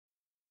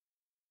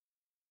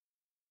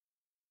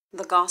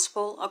The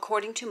Gospel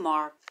according to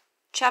Mark,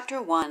 Chapter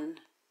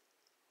 1.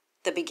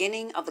 The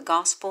beginning of the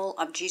Gospel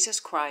of Jesus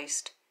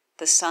Christ,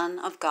 the Son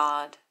of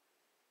God.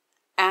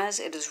 As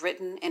it is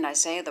written in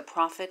Isaiah the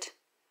prophet,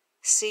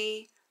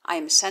 "See, I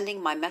am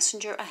sending my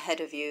messenger ahead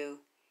of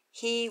you.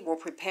 He will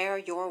prepare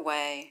your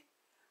way.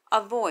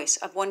 A voice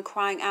of one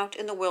crying out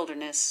in the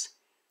wilderness,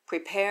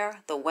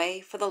 Prepare the way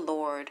for the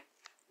Lord.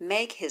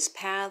 Make his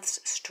paths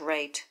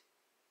straight."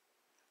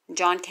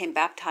 John came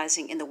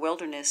baptizing in the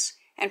wilderness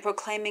and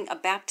proclaiming a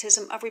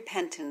baptism of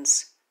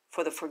repentance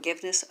for the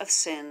forgiveness of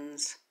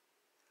sins.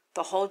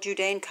 The whole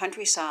Judean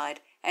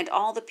countryside and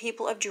all the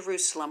people of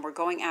Jerusalem were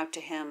going out to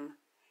him,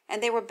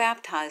 and they were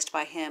baptized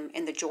by him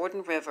in the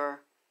Jordan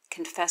River,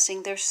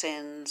 confessing their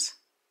sins.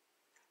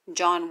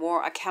 John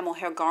wore a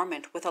camel-hair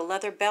garment with a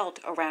leather belt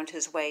around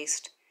his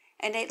waist,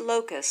 and ate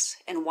locusts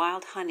and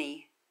wild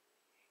honey.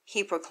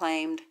 He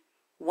proclaimed,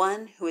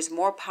 "One who is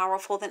more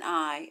powerful than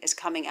I is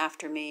coming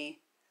after me.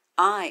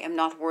 I am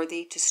not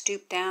worthy to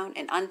stoop down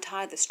and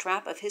untie the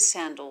strap of his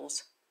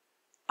sandals.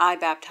 I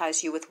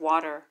baptize you with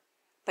water,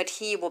 but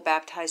he will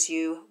baptize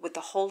you with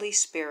the Holy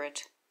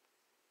Spirit."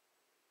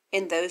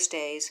 In those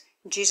days,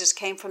 Jesus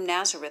came from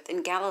Nazareth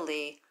in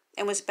Galilee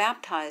and was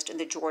baptized in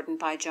the Jordan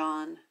by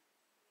John.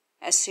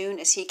 As soon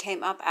as he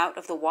came up out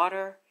of the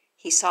water,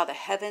 he saw the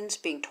heavens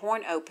being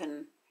torn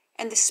open,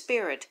 and the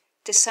Spirit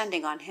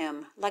descending on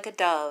him like a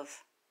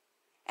dove.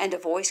 And a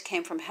voice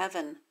came from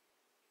heaven,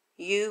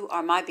 "You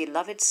are my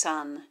beloved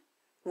Son.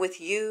 With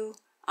you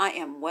I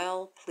am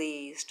well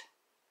pleased."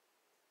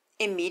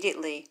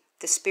 Immediately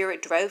the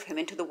Spirit drove him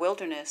into the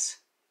wilderness.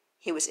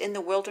 He was in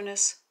the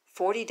wilderness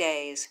 40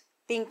 days,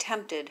 being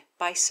tempted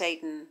by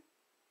Satan.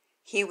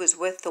 He was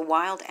with the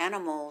wild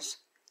animals,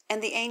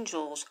 and the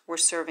angels were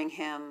serving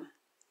him.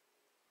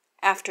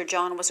 After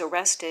John was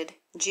arrested,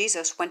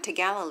 Jesus went to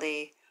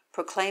Galilee,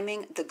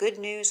 proclaiming the good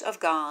news of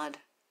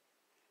God.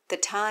 "The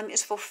time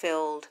is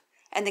fulfilled,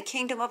 and the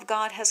kingdom of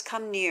God has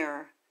come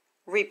near.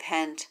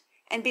 Repent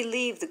and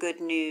believe the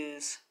good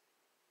news."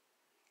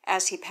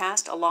 As he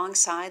passed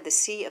alongside the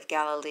Sea of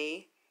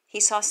Galilee, he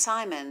saw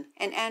Simon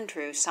and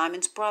Andrew,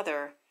 Simon's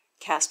brother,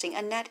 casting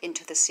a net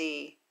into the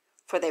sea,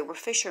 for they were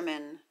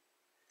fishermen.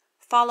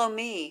 "Follow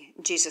me,"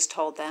 Jesus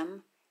told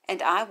them,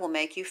 "and I will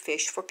make you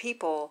fish for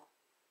people."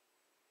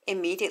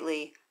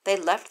 Immediately they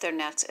left their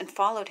nets and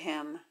followed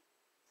him.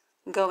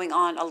 Going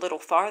on a little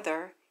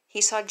farther, he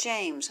saw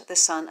James, the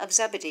son of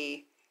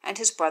Zebedee, and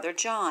his brother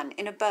John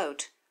in a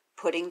boat,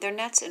 putting their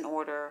nets in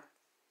order.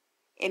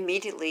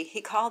 Immediately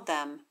he called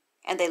them,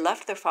 and they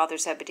left their father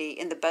Zebedee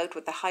in the boat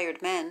with the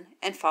hired men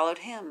and followed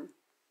him.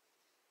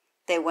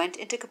 They went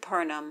into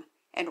Capernaum,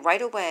 and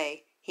right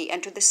away he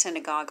entered the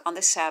synagogue on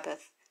the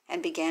Sabbath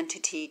and began to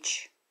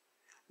teach.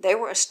 They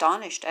were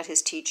astonished at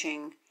his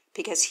teaching,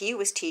 because he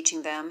was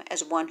teaching them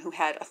as one who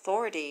had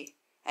authority,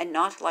 and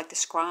not like the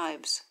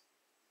scribes.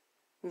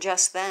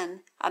 Just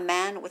then a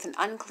man with an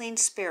unclean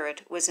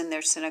spirit was in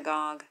their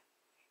synagogue.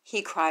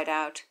 He cried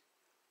out,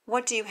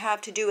 "What do you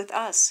have to do with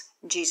us,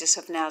 Jesus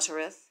of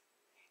Nazareth?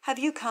 Have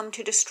you come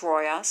to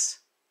destroy us?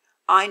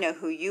 I know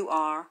who you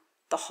are,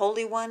 the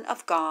Holy One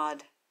of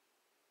God."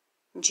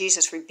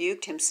 Jesus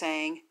rebuked him,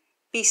 saying,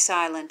 "Be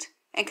silent,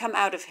 and come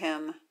out of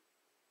him."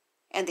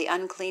 And the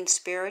unclean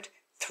spirit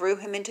threw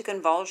him into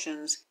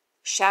convulsions,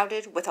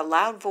 shouted with a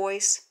loud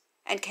voice,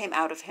 and came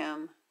out of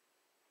him.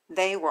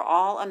 They were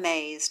all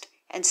amazed,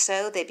 and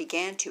so they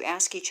began to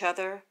ask each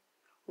other,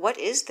 "What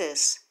is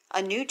this?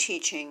 A new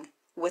teaching,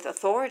 with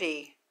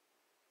authority.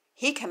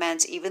 He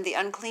commands even the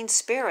unclean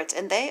spirits,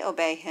 and they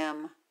obey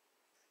him."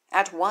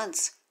 At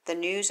once the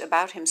news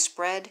about him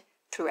spread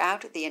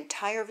throughout the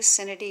entire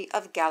vicinity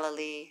of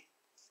Galilee.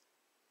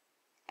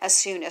 As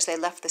soon as they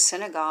left the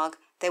synagogue,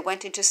 they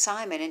went into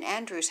Simon and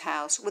Andrew's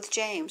house with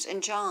James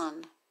and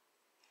John.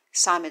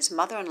 Simon's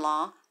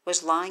mother-in-law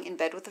was lying in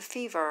bed with a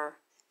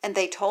fever, and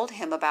they told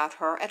him about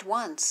her at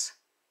once.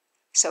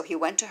 So he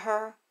went to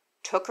her,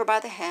 took her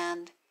by the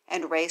hand,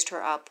 and raised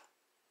her up.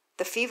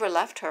 The fever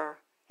left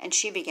her, and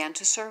she began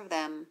to serve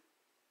them.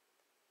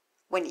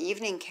 When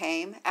evening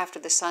came, after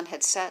the sun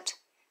had set,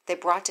 they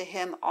brought to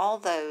him all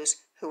those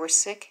who were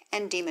sick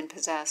and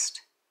demon-possessed.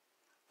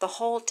 The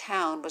whole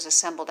town was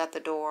assembled at the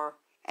door,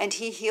 and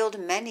he healed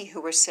many who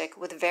were sick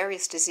with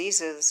various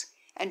diseases,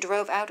 and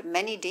drove out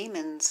many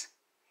demons.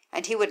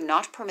 And he would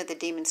not permit the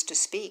demons to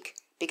speak,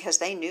 because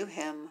they knew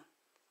him.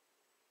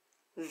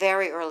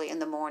 Very early in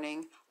the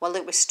morning, while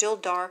it was still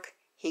dark,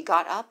 he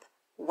got up,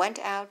 went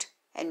out,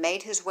 and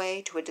made his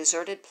way to a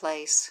deserted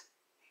place.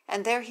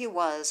 And there he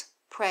was,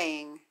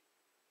 praying.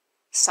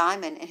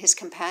 Simon and his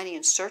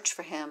companions searched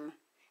for him,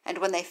 and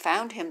when they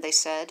found him, they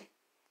said,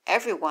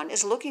 "Everyone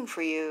is looking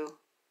for you."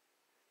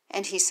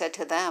 And he said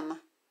to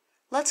them,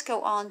 "Let's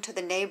go on to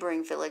the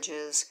neighboring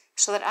villages,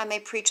 so that I may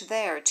preach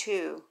there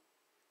too.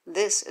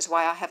 This is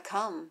why I have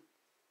come."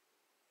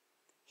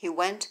 He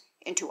went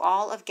into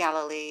all of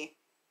Galilee,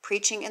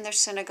 preaching in their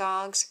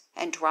synagogues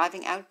and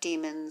driving out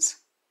demons.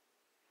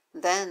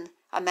 Then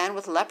a man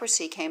with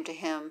leprosy came to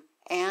him,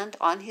 and,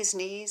 on his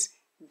knees,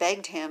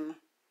 begged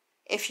him,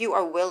 "If you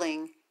are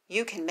willing,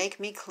 you can make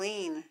me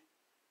clean."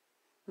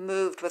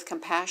 Moved with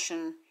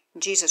compassion,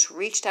 Jesus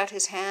reached out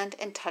his hand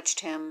and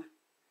touched him.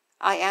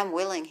 "I am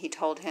willing," he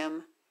told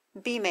him.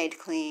 "Be made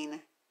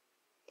clean."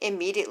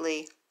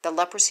 Immediately the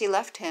leprosy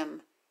left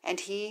him, and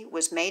he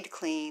was made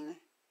clean.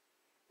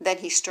 Then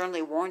he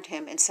sternly warned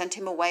him and sent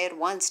him away at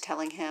once,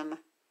 telling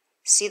him,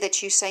 "See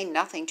that you say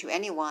nothing to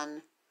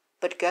anyone,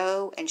 but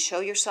go and show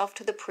yourself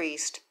to the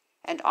priest,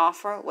 and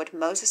offer what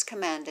Moses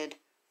commanded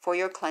for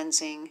your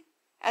cleansing,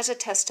 as a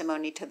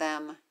testimony to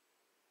them."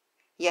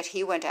 Yet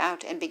he went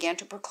out and began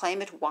to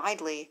proclaim it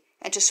widely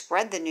and to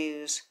spread the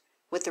news,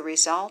 with the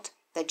result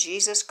that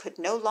Jesus could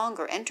no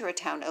longer enter a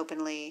town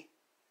openly,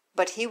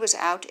 but he was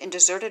out in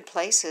deserted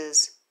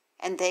places,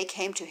 and they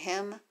came to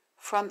him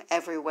from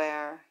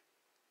everywhere.